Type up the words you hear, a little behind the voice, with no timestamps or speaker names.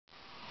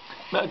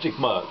Magic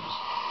mugs.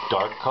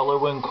 Dark color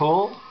when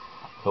cool,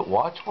 but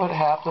watch what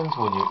happens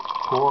when you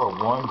pour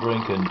a warm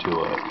drink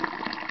into it.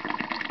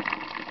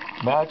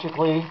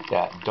 Magically,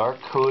 that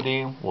dark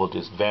coating will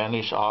just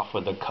vanish off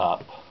of the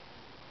cup.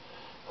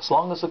 As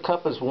long as the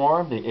cup is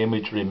warm, the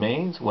image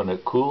remains. When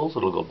it cools,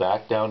 it'll go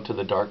back down to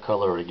the dark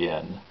color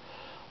again.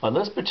 On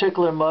this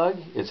particular mug,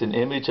 it's an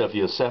image of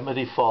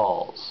Yosemite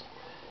Falls.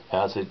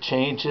 As it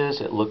changes,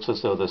 it looks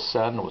as though the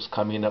sun was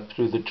coming up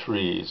through the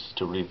trees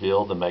to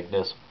reveal the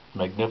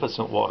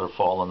magnificent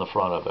waterfall in the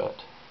front of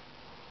it.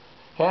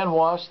 Hand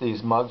wash,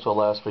 these mugs will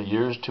last for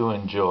years to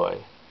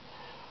enjoy.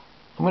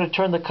 I'm going to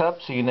turn the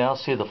cup so you now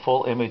see the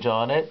full image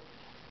on it.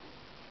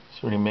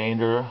 It's the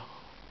remainder,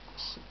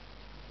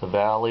 the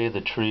valley,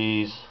 the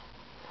trees.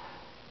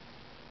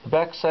 The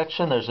back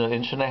section, there's 1.5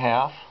 inches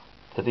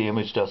that the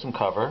image doesn't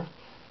cover.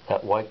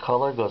 That white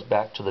color goes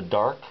back to the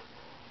dark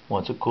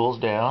once it cools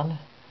down.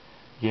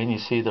 Again, you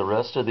see the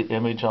rest of the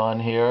image on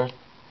here,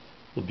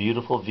 the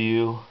beautiful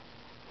view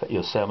at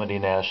Yosemite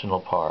National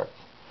Park.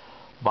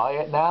 Buy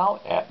it now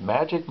at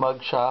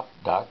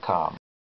magicmugshop.com.